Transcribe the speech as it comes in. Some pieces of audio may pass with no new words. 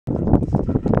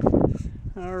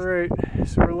Alright,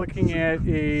 so we're looking at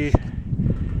a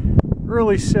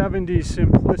early 70s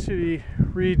Simplicity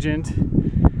Regent.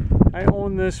 I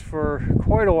owned this for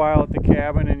quite a while at the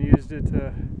cabin and used it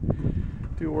to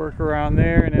do work around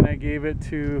there, and then I gave it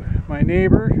to my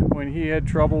neighbor when he had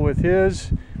trouble with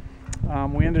his.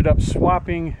 We ended up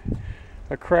swapping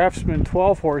a Craftsman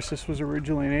 12 horse. This was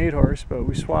originally an 8 horse, but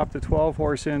we swapped the 12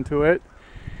 horse into it.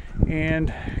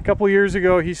 And a couple years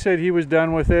ago he said he was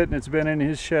done with it, and it's been in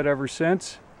his shed ever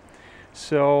since.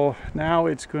 So now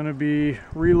it's going to be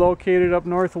relocated up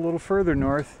north, a little further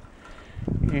north,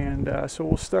 and so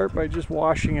we'll start by just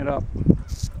washing it up.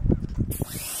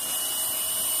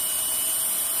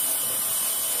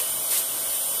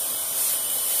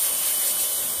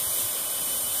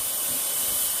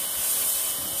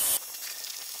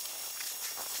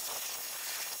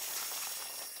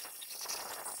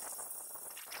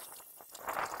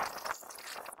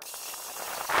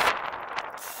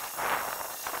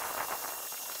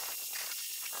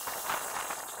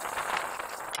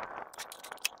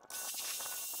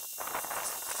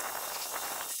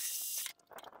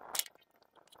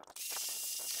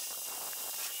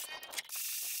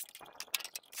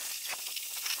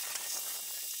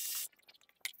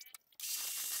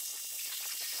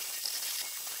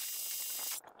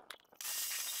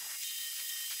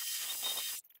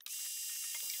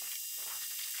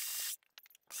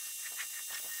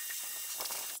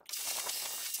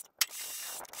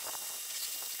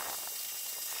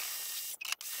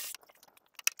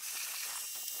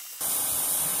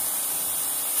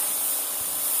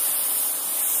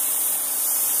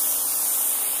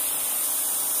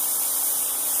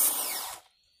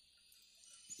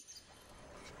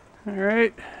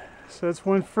 Alright, so that's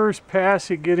one first pass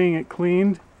at getting it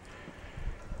cleaned.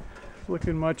 It's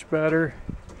looking much better.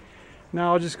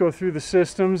 Now I'll just go through the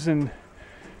systems and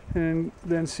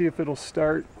then see if it'll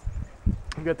start.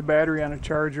 I've got the battery on a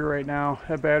charger right now.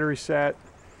 That battery sat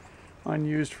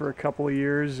unused for a couple of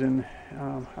years and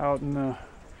out in the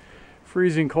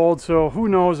freezing cold, so who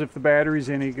knows if the battery's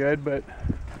any good, but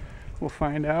we'll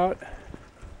find out.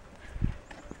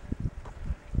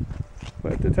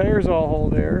 But the tires all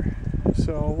hold air,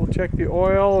 so we'll check the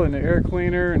oil and the air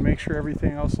cleaner and make sure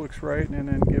everything else looks right, and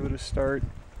then give it a start.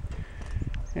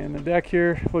 And the deck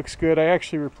here looks good. I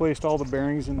actually replaced all the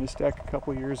bearings in this deck a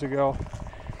couple years ago,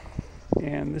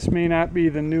 and this may not be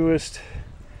the newest,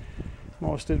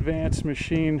 most advanced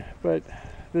machine, but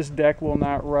this deck will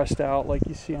not rust out like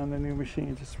you see on the new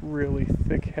machines. It's really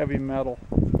thick, heavy metal.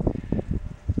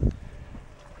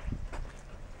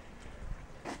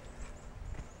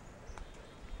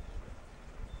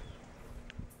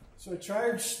 So I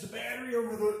charged the battery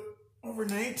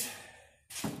overnight,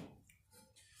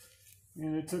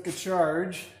 and it took a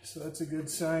charge, so that's a good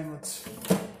sign. Let's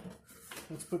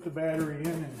put the battery in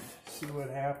and see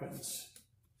what happens.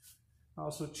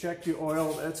 Also check the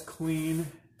oil, that's clean.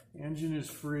 The engine is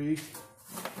free.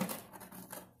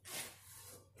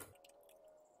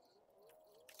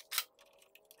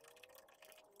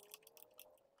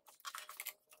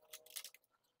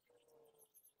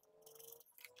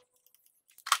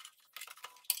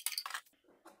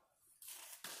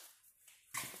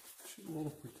 A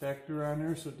little protector on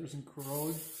there so it doesn't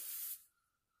corrode.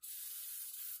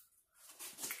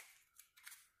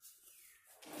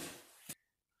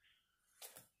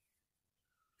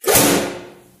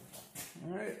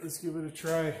 All right, let's give it a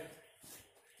try.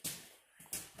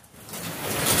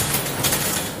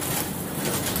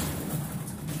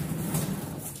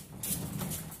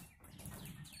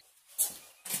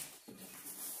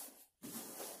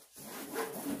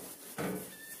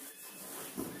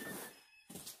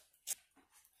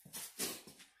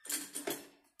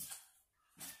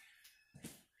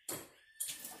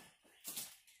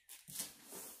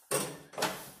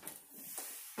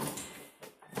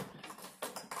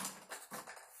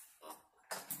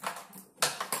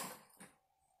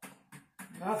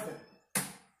 Nothing.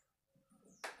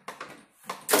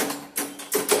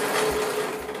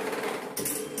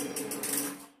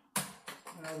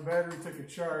 Now the battery took a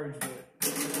charge, but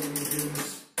we'll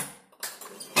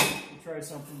try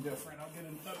something different. I'll get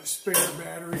another spare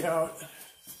battery out.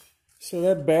 So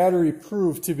that battery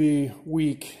proved to be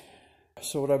weak.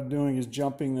 So what I'm doing is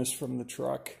jumping this from the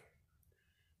truck.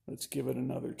 Let's give it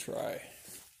another try.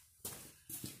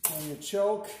 On your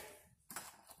choke.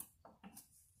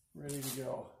 Ready to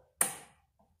go.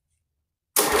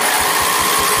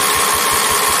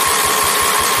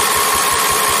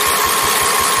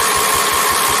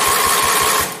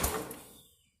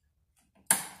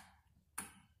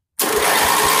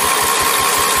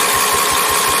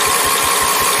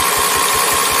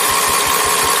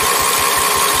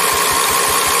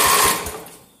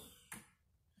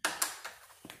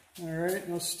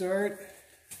 Alright, now start.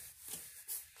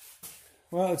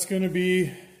 Well, it's going to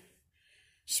be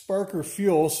spark or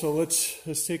fuel, so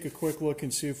let's take a quick look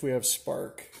and see if we have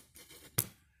spark.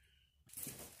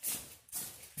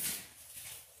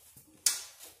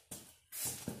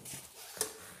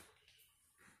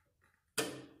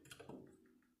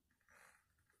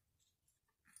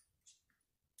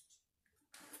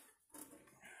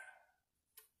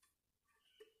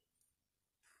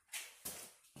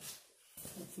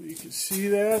 Hopefully you can see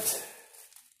that.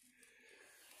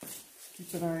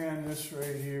 Keep an eye on this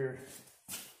right here.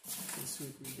 Let's see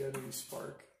if we get any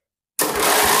spark.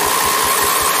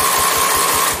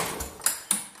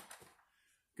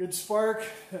 Good spark,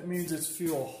 that means it's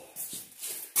fuel.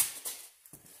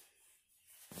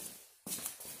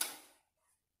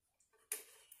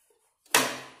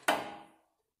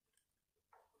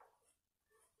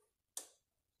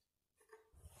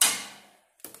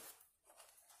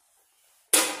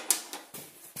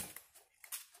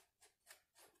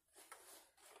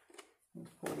 Let's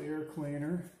pull the air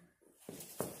cleaner.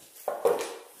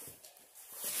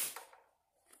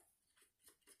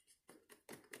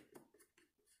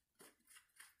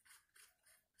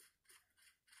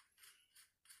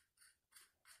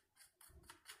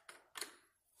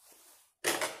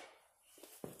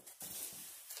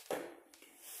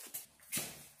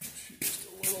 Just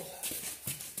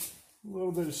a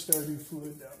little bit of starting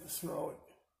fluid down the throat.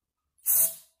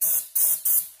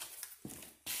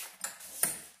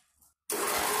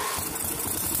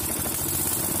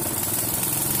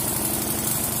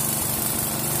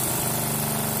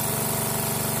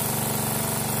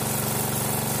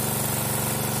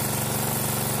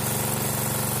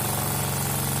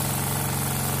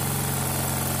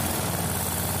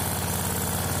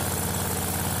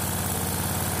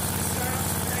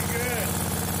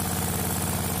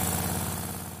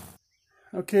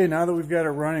 Okay, now that we've got it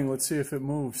running, let's see if it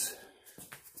moves.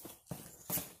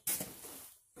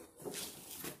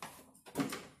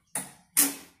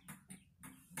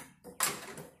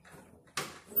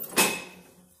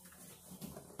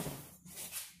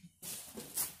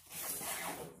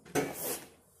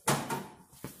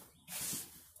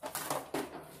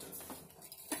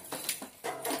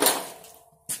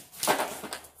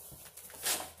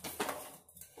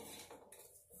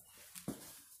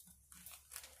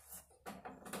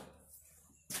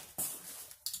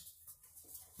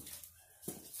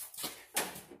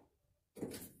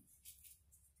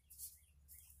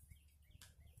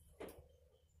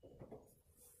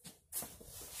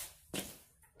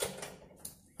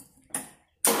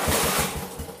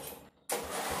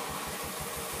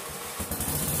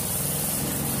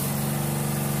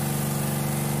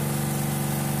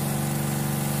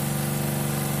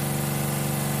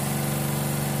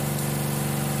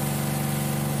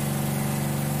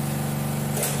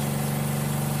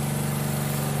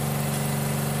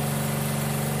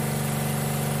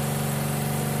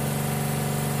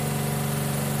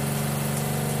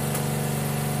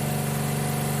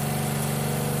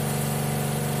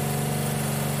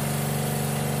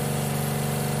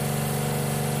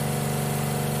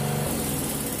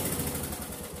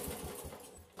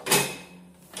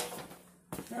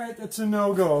 Alright, that's a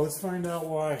no-go. Let's find out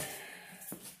why.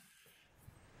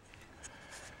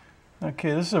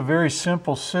 Okay, this is a very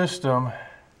simple system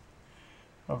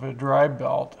of a drive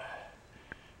belt.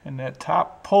 And that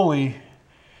top pulley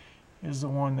is the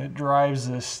one that drives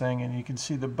this thing, and you can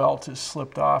see the belt has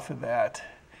slipped off of that.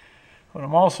 What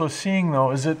I'm also seeing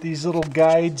though is that these little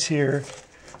guides here,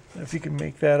 if you can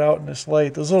make that out in this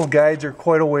light, those little guides are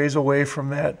quite a ways away from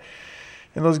that.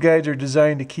 And those guides are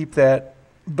designed to keep that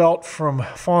belt from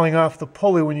falling off the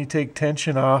pulley when you take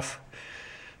tension off.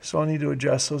 So I'll need to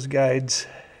adjust those guides.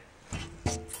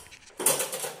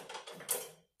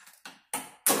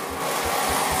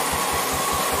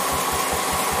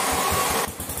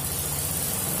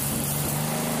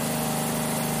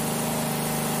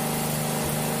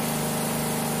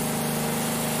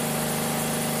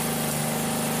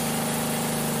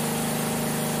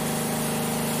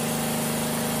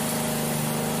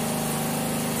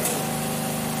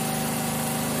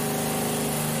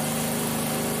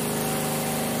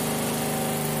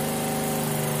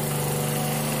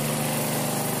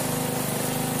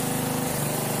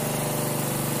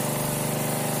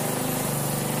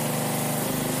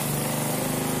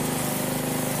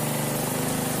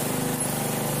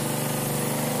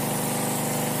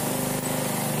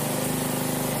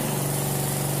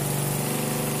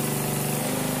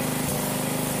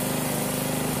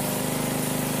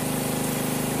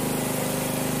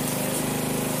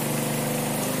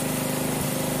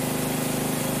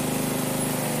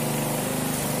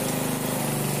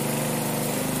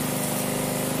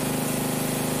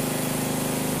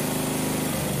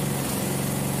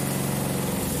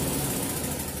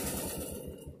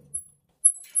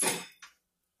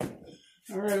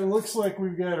 All right, it looks like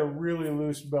we've got a really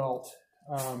loose belt.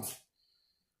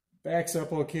 Backs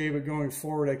up okay, but going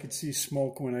forward I could see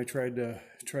smoke when I tried to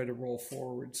roll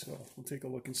forward. So we'll take a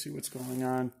look and see what's going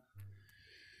on.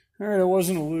 All right, it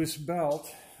wasn't a loose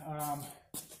belt.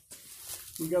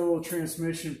 We got a little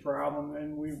transmission problem,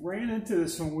 and we ran into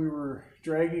this when we were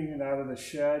dragging it out of the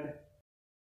shed.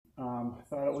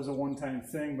 Thought it was a one-time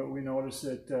thing, but we noticed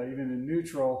that even in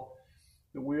neutral,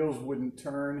 the wheels wouldn't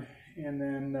turn, and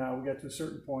then we got to a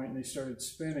certain point and they started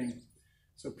spinning.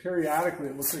 So periodically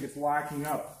it looks like it's locking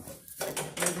up.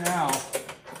 Right now,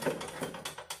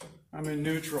 I'm in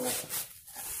neutral,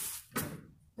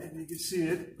 and you can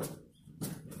see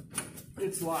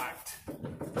it's locked.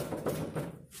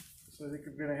 So I think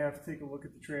I'm going to have to take a look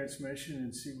at the transmission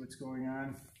and see what's going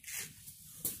on.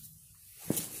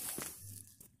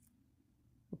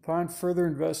 Upon further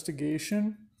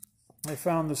investigation, I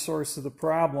found the source of the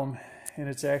problem, and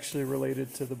it's actually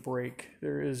related to the brake.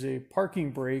 There is a parking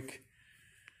brake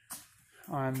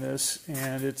on this,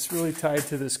 and it's really tied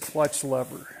to this clutch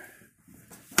lever.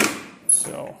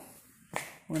 So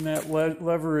when that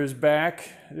lever is back,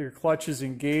 your clutch is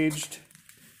engaged,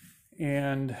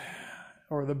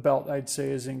 or the belt, I'd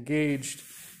say, is engaged.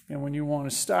 And when you want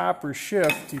to stop or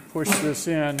shift, you push this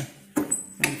in,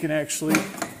 and you can actually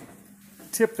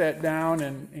tip that down,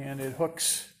 and it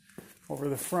hooks over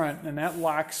the front, and that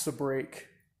locks the brake,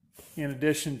 in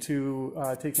addition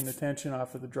to taking the tension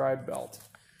off of the drive belt.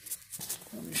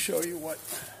 Let me show you what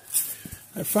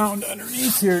I found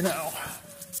underneath here now.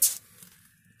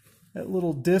 That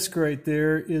little disc right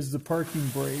there is the parking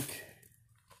brake.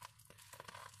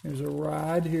 There's a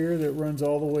rod here that runs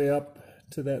all the way up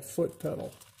to that foot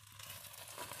pedal.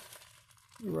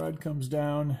 The rod comes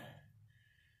down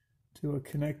to a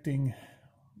connecting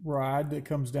rod that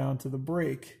comes down to the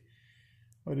brake.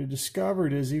 What I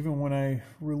discovered is even when I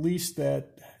released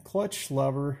that clutch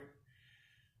lever,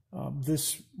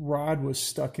 this rod was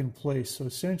stuck in place. So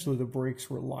essentially the brakes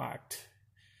were locked.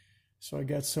 So I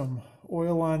got some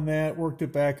oil on that, worked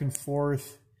it back and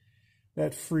forth.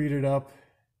 That freed it up,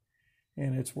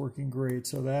 and it's working great.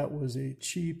 So that was a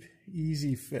cheap,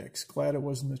 easy fix. Glad it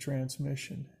wasn't the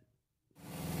transmission.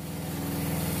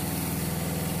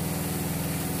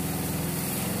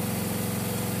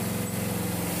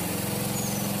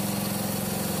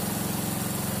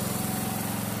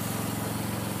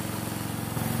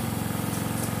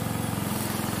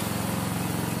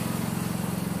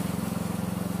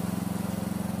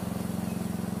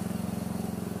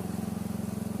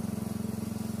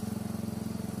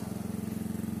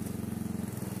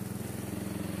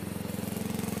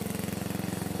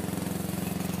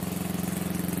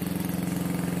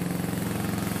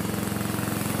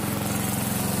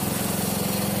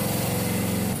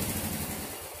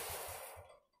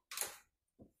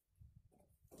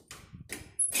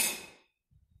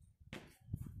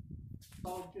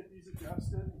 I'll get these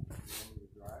adjusted.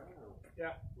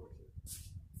 Yeah.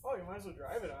 Oh, you might as well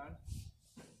drive it on.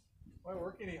 Why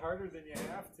work any harder than you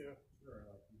have to? Sure,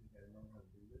 like you think I don't know how to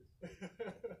do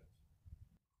this.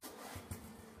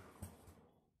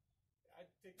 I'd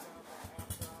take down the half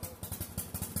throttle.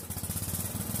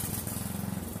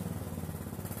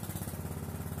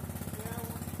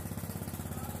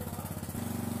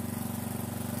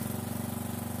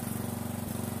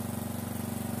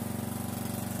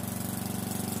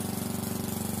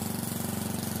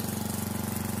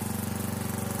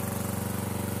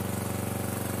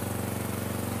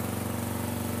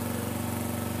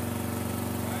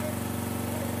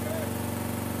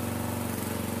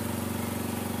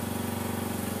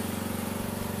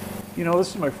 You know, this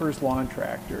is my first lawn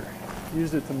tractor.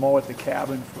 Used it to mow at the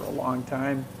cabin for a long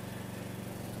time,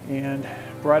 and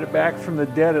brought it back from the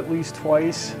dead at least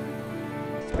twice.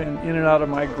 It's been in and out of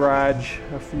my garage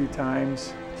a few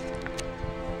times,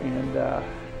 and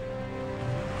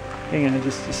hang on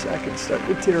just a second,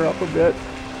 starting to tear up a bit.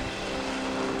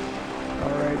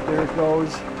 All right, there it goes.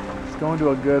 It's going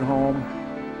to a good home.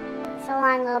 So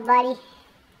long, little buddy.